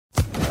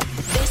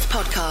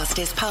podcast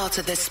is part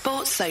of the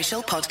Sports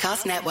Social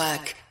Podcast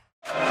Network.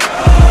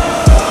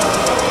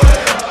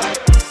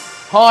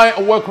 Hi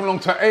and welcome along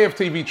to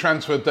AFTV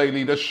Transfer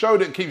Daily, the show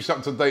that keeps you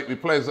up to date with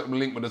players that were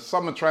linked with a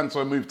summer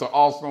transfer move to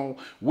Arsenal.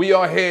 We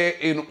are here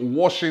in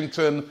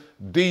Washington,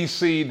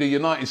 DC, the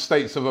United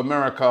States of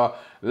America.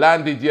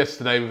 Landed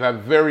yesterday. We've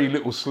had very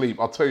little sleep.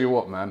 I'll tell you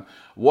what, man.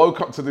 Woke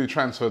up to do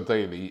Transfer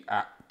Daily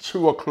at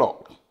 2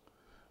 o'clock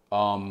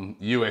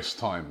US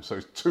time. So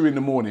it's 2 in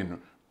the morning.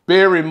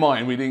 Bear in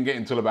mind, we didn't get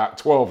until about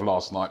 12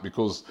 last night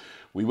because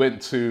we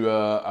went to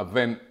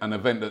an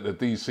event that the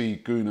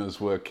DC Gooners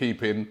were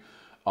keeping.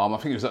 I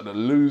think it was at the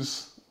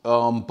Luz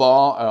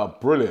bar.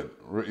 Brilliant.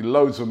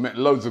 Loads of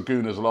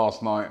Gooners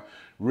last night.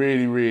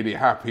 Really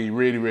happy,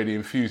 really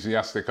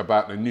enthusiastic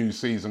about the new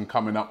season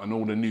coming up and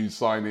all the new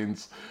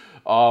signings.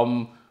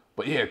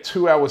 But yeah,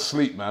 2 hours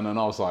sleep, man. And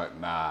I was like,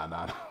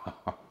 nah,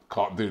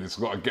 can't do this.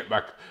 I've got to get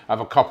back, have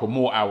a couple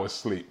more hours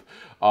sleep.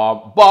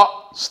 But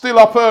still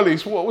up early.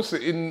 So what was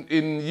it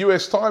in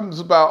US time? It's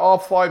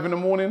about 5:30 in the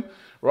morning,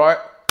 right?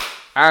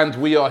 And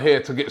we are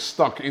here to get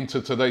stuck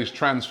into today's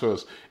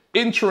transfers.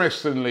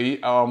 Interestingly,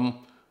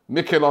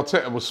 Mikel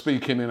Arteta was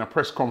speaking in a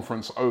press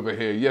conference over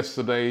here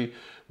yesterday,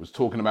 was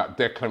talking about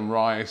Declan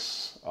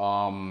Rice,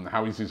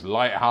 how he's his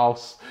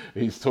lighthouse.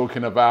 He's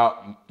talking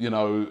about,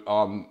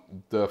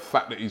 the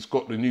fact that he's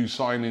got the new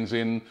signings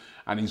in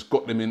and he's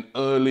got them in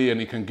early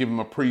and he can give them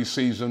a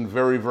pre-season.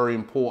 Very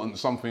important,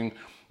 something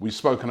we've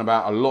spoken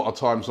about a lot of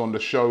times on the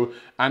show.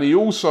 And he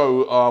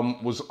also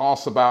was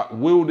asked about,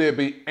 will there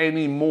be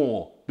any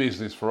more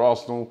business for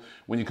Arsenal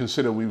when you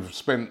consider we've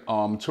spent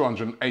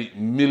 £208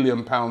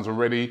 million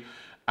already.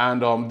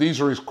 And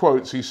these are his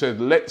quotes. He said,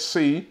 let's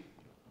see,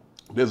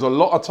 there's a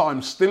lot of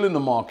time still in the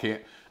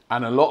market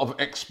and a lot of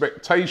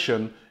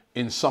expectation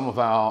in some of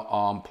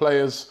our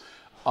players.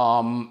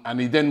 And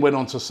he then went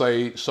on to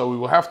say, so we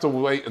will have to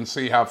wait and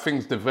see how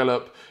things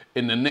develop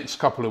in the next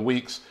couple of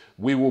weeks.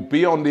 We will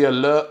be on the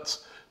alert.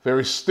 There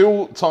is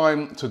still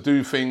time to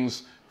do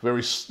things. There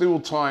is still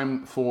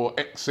time for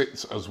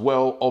exits as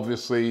well.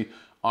 Obviously,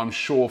 I'm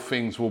sure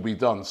things will be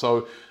done.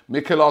 So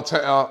Mikel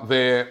Arteta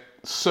there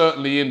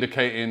certainly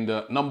indicating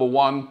that, number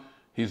one,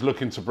 he's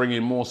looking to bring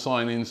in more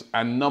signings,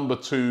 and number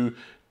two,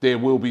 there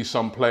will be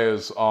some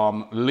players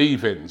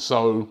leaving.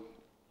 So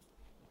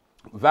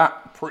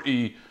that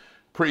pretty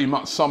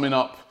much summing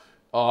up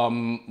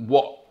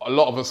what a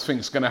lot of us think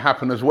is going to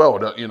happen as well.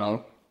 That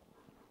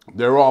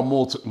there are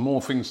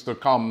more things to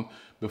come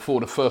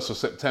before the 1st of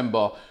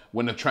September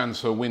when the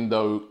transfer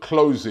window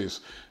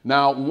closes.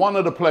 Now, one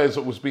of the players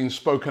that was being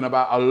spoken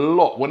about a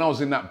lot, when I was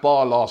in that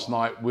bar last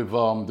night with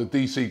the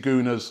DC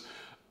Gooners,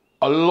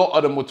 a lot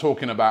of them were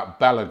talking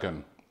about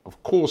Balogun.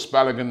 Of course,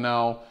 Balogun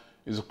now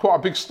is quite a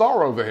big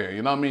star over here.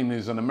 You know what I mean?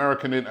 He's an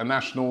American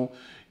international.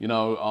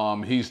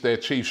 He's their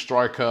chief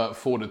striker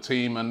for the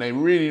team, and they're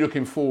really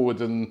looking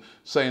forward and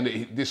saying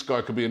that this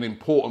guy could be an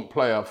important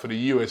player for the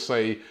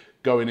USA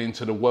going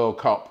into the World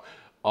Cup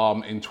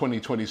in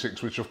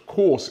 2026, which of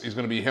course is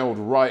going to be held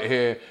right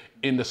here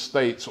in the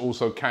States,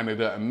 also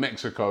Canada and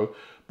Mexico.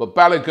 But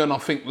Balogun, I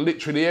think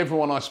literally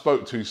everyone I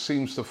spoke to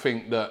seems to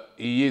think that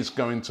he is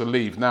going to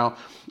leave. Now,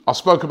 I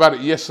spoke about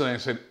it yesterday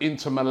and said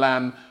Inter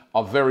Milan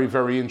are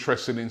very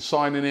interested in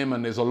signing him,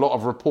 and there's a lot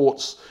of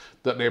reports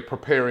that they're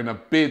preparing a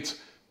bid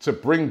to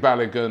bring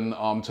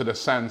Balogun to the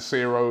San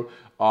Siro.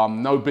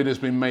 No bid has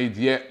been made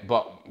yet,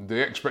 but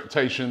the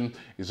expectation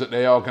is that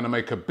they are going to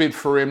make a bid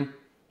for him.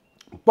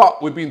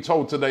 But we've been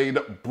told today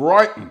that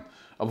Brighton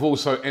have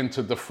also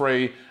entered the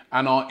fray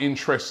and are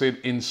interested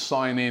in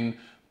signing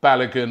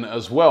Balogun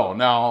as well.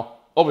 Now,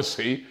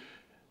 obviously,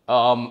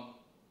 what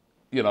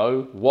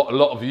a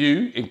lot of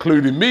you,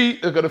 including me,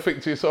 are going to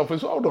think to yourself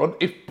is, hold on,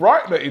 if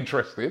Brighton are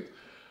interested,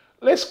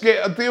 let's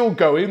get a deal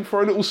going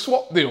for a little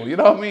swap deal. You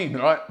know what I mean,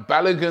 right?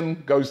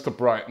 Balogun goes to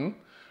Brighton,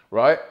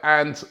 right?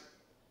 And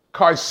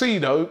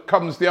Caicedo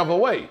comes the other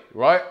way,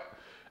 right?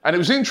 And it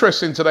was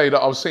interesting today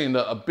that I was seeing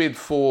that a bid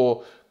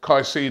for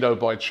Caicedo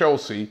by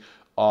Chelsea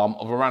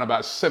of around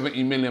about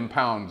 £70 million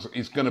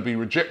is going to be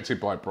rejected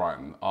by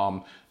Brighton.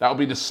 That'll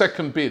be the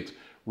second bid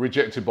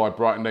rejected by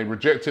Brighton. They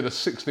rejected a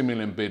 60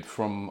 million bid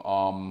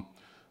from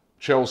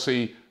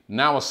Chelsea,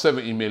 now a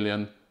 70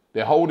 million.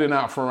 They're holding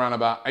out for around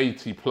about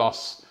 80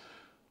 plus.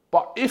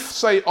 But if,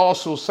 say,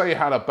 Arsenal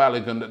had a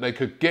Balogun, that they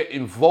could get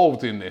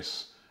involved in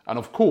this, and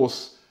of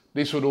course,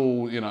 this would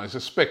all, it's a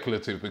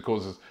speculative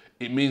because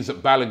it means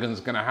that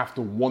Balogun's going to have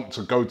to want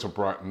to go to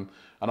Brighton,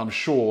 and I'm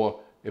sure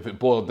if it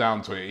boiled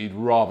down to it, he'd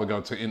rather go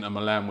to Inter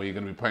Milan where you're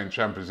going to be playing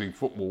Champions League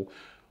football.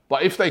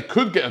 But if they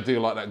could get a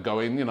deal like that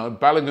going,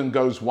 Balogun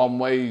goes one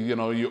way,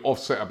 you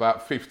offset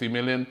about 50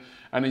 million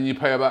and then you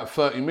pay about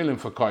 30 million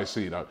for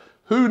Caicedo.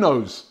 Who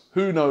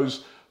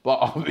knows?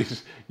 But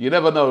you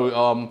never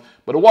know.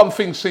 But the one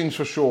thing seems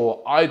for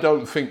sure, I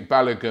don't think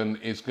Balogun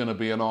is going to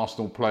be an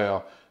Arsenal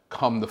player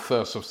come the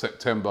 1st of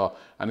September.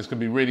 And it's going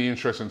to be really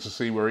interesting to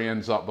see where he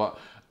ends up. But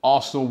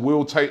Arsenal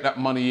will take that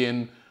money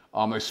in.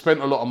 They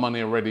spent a lot of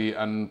money already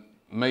and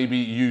maybe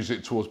use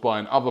it towards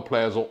buying other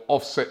players or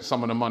offset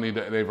some of the money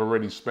that they've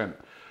already spent.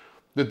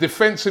 The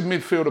defensive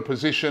midfielder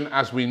position,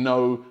 as we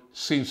know,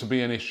 seems to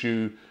be an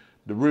issue.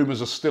 The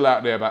rumours are still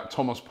out there about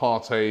Thomas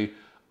Partey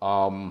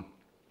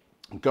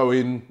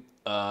going.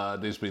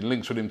 There's been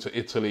links with him to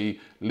Italy,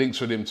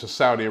 links with him to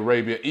Saudi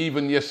Arabia.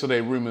 Even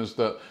yesterday, rumours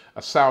that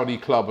a Saudi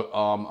club,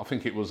 I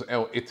think it was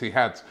El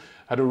Ittihad,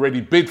 had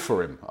already bid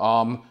for him.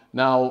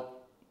 Now,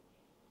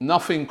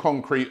 nothing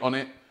concrete on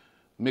it.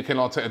 Mikel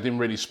Arteta didn't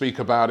really speak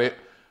about it.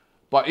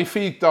 But if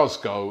he does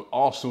go,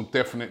 Arsenal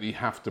definitely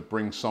have to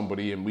bring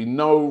somebody in. We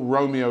know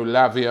Romeo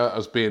Lavia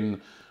has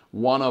been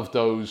one of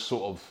those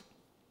sort of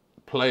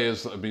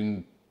players that have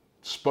been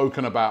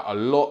spoken about a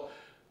lot.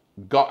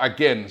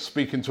 Again,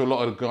 speaking to a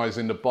lot of the guys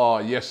in the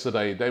bar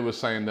yesterday, they were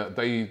saying that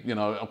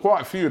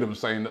quite a few of them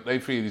saying that they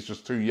feel he's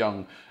just too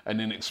young and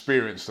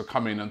inexperienced to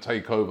come in and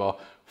take over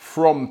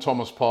from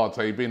Thomas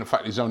Partey, being the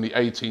fact he's only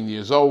 18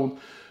 years old.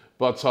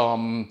 But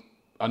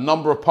a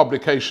number of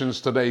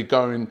publications today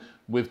going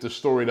with the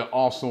story that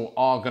Arsenal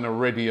are going to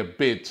ready a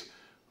bid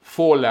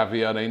for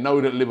Lavia. They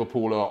know that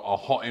Liverpool are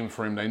hot in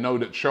for him. They know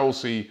that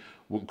Chelsea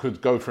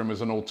could go for him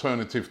as an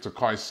alternative to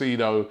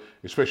Caicedo,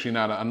 especially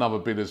now that another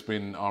bid has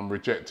been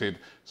rejected.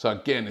 So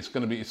again,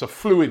 it's a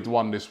fluid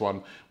one, this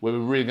one, where we're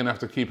really going to have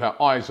to keep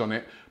our eyes on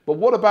it. But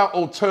what about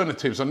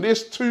alternatives? And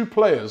there's two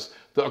players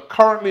that are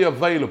currently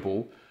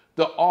available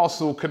that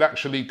Arsenal could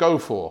actually go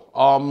for.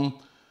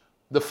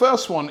 The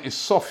first one is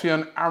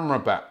Sofian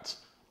Amrabat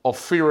of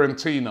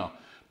Fiorentina.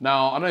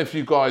 Now, I don't know if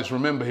you guys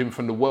remember him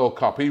from the World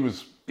Cup. He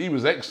was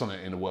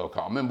excellent in the World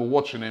Cup. I remember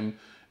watching him.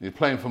 He was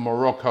playing for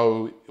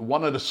Morocco,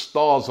 one of the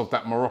stars of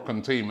that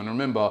Moroccan team. And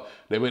remember,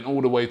 they went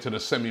all the way to the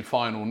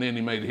semi-final,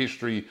 nearly made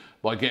history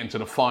by getting to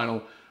the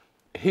final.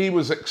 He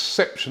was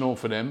exceptional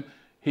for them.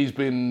 He's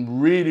been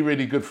really,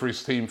 really good for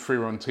his team,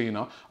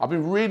 Fiorentina. I've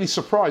been really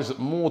surprised that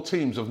more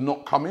teams have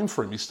not come in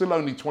for him. He's still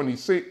only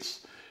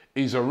 26.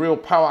 He's a real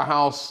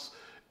powerhouse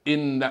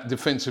in that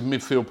defensive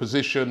midfield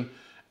position,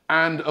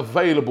 and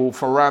available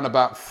for around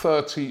about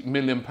 £30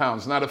 million.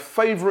 Now, the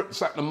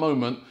favourites at the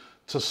moment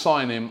to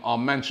sign him are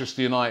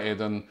Manchester United,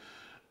 and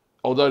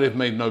although they've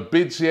made no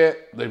bids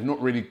yet, they've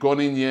not really gone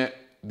in yet,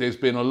 there's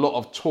been a lot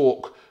of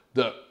talk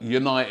that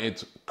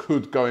United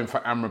could go in for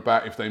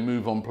Amrabat if they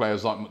move on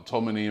players like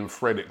McTominay and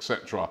Fred,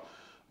 etc.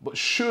 But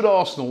should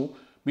Arsenal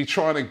be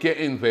trying to get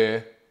in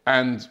there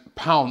and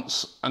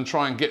pounce and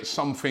try and get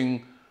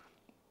something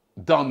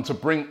done to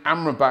bring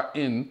Amrabat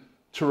in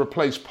to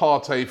replace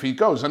Partey if he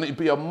goes? And it'd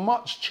be a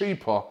much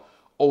cheaper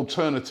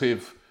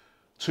alternative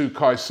to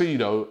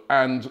Caicedo.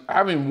 And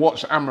having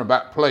watched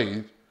Amrabat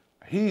play,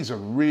 he's a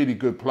really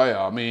good player.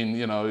 I mean,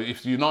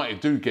 if United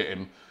do get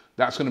him,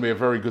 that's going to be a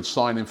very good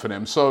signing for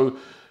them. So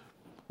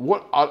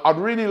what I'd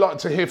really like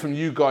to hear from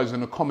you guys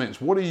in the comments.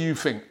 What do you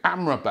think?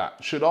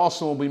 Amrabat, should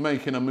Arsenal be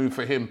making a move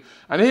for him?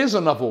 And here's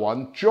another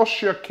one,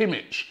 Joshua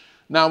Kimmich.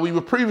 Now, we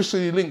were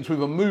previously linked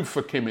with a move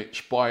for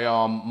Kimmich by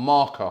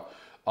Marca,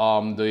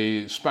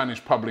 the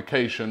Spanish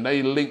publication.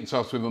 They linked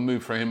us with a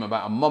move for him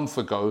about a month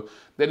ago.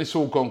 Then it's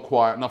all gone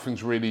quiet.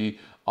 Nothing's really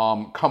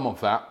come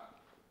of that.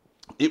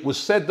 It was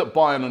said that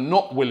Bayern are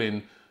not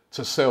willing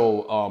to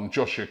sell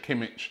Joshua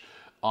Kimmich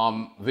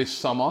this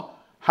summer.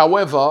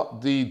 However,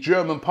 the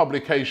German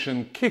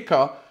publication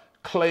Kicker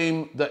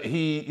claimed that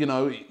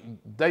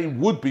they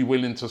would be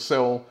willing to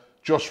sell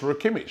Joshua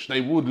Kimmich.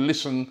 They would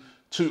listen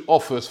to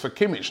offers for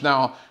Kimmich.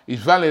 Now, he's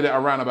valued at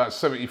around about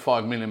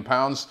 £75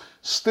 million.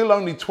 Still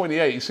only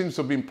 28. He seems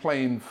to have been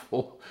playing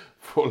for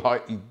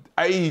like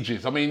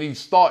ages. I mean, he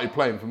started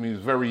playing from when he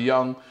was very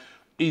young.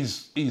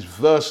 He's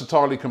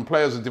versatile. He can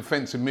play as a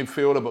defensive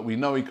midfielder, but we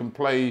know he can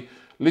play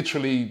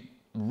literally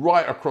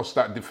right across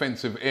that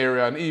defensive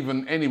area and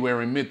even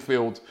anywhere in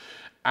midfield.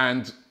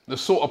 And the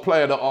sort of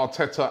player that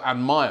Arteta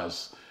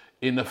admires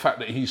in the fact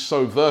that he's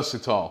so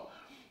versatile.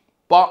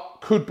 But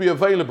could be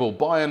available.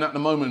 Bayern at the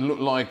moment look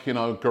like,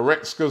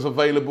 Goretzka's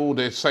available.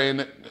 They're saying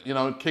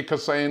that, Kicker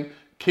saying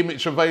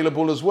Kimmich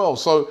available as well.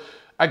 So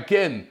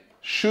again,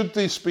 should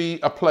this be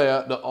a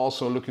player that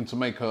Arsenal are looking to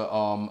make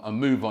a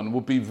move on? It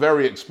would be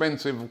very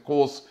expensive, of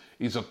course.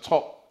 He's a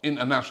top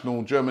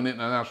German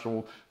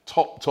international,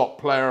 top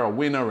player, a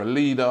winner, a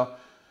leader.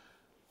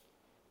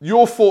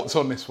 Your thoughts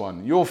on this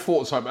one? Your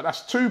thoughts on it? But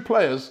that's two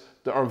players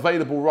that are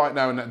available right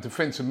now in that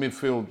defensive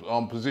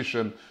midfield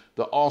position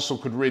that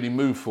Arsenal could really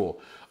move for.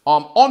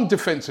 On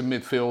defensive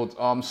midfield,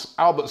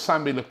 Albert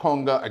Sambi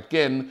Lokonga,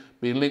 again,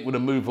 being linked with a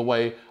move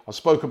away. I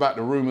spoke about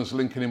the rumours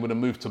linking him with a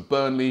move to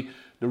Burnley.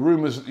 The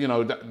rumours,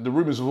 the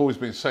rumours have always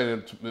been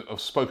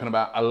spoken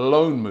about a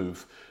loan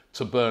move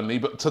to Burnley.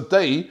 But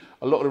today,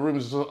 a lot of the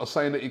rumours are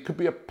saying that it could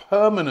be a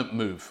permanent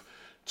move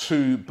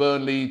to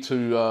Burnley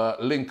to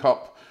link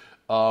up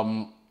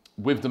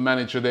with the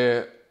manager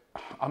there.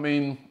 I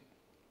mean,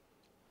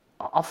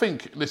 I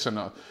think, listen,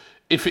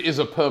 if it is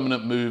a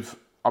permanent move,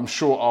 I'm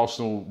sure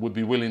Arsenal would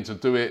be willing to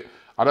do it.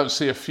 I don't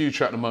see a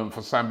future at the moment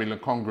for Sambi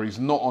Lokonga. He's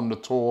not on the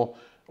tour.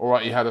 All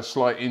right, he had a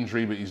slight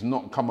injury, but he's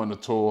not come on the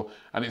tour.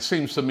 And it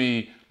seems to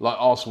me like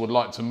Arsenal would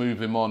like to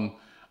move him on.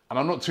 And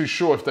I'm not too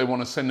sure if they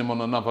want to send him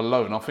on another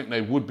loan. I think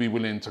they would be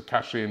willing to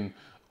cash in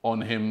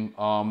on him.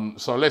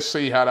 So let's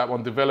see how that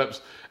one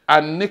develops.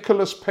 And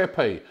Nicolas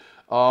Pepe,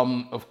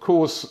 of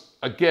course,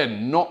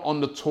 again, not on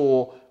the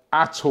tour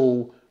at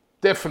all.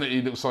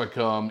 Definitely looks like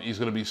he's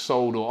going to be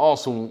sold, or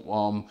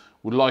Arsenal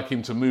would like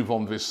him to move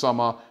on this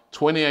summer.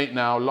 28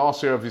 now,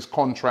 last year of his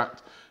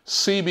contract.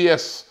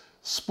 CBS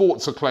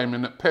Sports are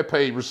claiming that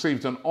Pepe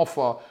received an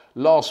offer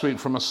last week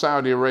from a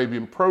Saudi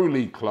Arabian Pro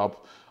League club,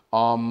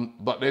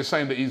 but they're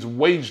saying that his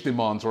wage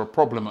demands are a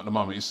problem at the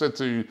moment. He's said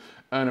to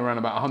earn around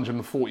about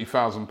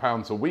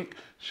 £140,000 a week.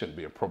 Shouldn't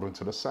be a problem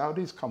to the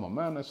Saudis. Come on,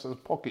 man, that's a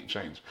pocket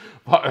change.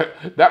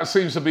 But that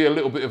seems to be a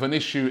little bit of an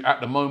issue at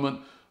the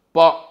moment.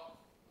 But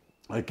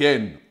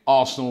again,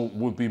 Arsenal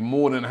would be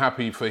more than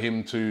happy for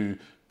him to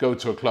go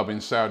to a club in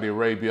Saudi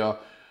Arabia.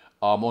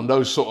 On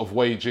those sort of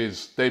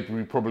wages, they'd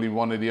be probably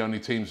one of the only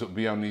teams that would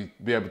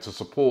be able to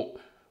support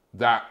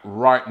that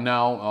right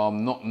now.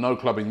 No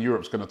club in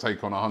Europe's going to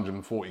take on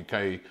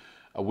 140k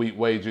a week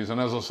wages. And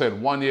as I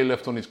said, 1 year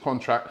left on his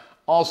contract.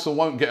 Arsenal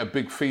won't get a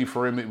big fee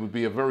for him. It would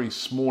be a very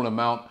small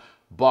amount,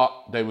 but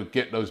they would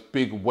get those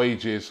big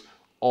wages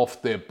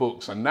off their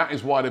books. And that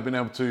is why they've been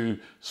able to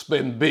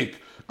spend big,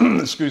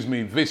 excuse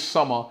me, this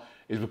summer,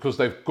 is because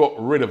they've got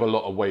rid of a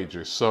lot of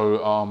wages.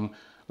 So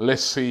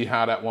let's see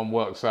how that one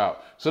works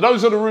out. So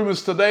those are the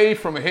rumours today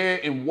from here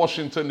in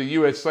Washington, the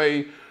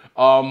USA.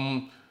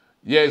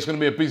 Yeah, it's going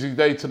to be a busy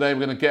day today.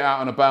 We're going to get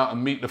out and about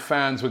and meet the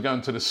fans. We're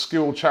going to the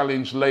skill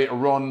challenge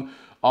later on.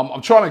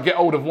 I'm trying to get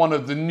hold of one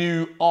of the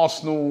new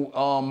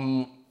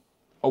Arsenal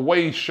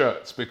away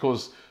shirts,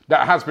 because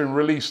that has been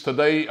released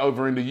today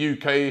over in the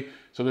UK.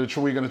 So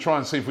we're going to try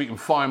and see if we can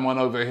find one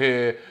over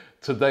here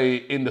today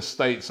in the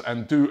States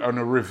and do a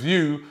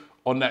review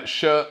on that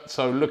shirt.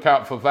 So look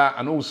out for that.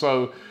 And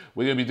also,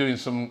 we're going to be doing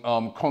some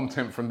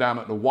content from down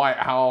at the White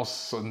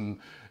House and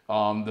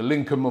the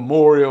Lincoln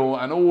Memorial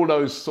and all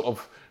those sort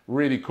of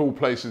really cool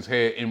places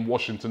here in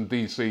Washington,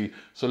 D.C.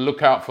 So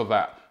look out for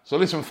that. So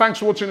listen, thanks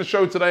for watching the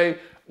show today.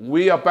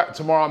 We are back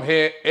tomorrow. I'm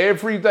here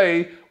every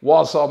day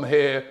whilst I'm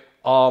here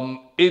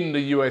in the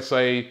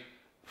USA.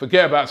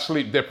 Forget about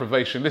sleep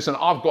deprivation. Listen,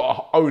 I've got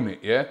to own it,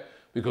 yeah?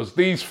 Because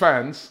these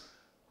fans,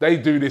 they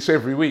do this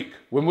every week.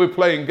 When we're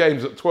playing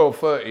games at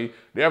 12:30,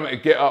 they're having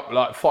to get up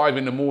like 5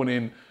 in the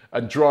morning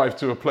and drive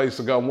to a place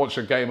to go and watch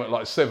a game at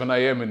like 7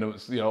 a.m. or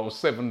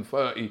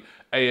 7:30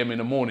 a.m. in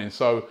the morning.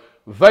 So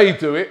they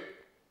do it.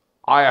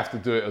 I have to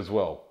do it as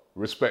well.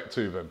 Respect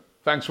to them.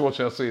 Thanks for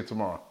watching. I'll see you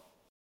tomorrow.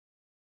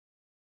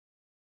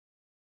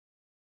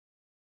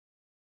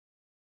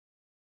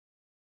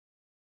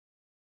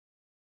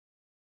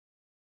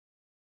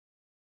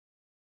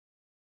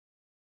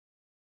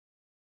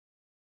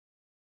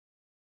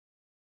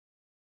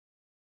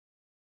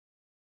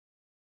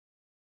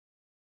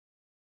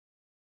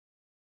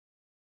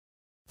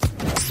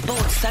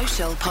 Sports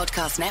Social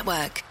Podcast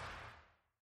Network.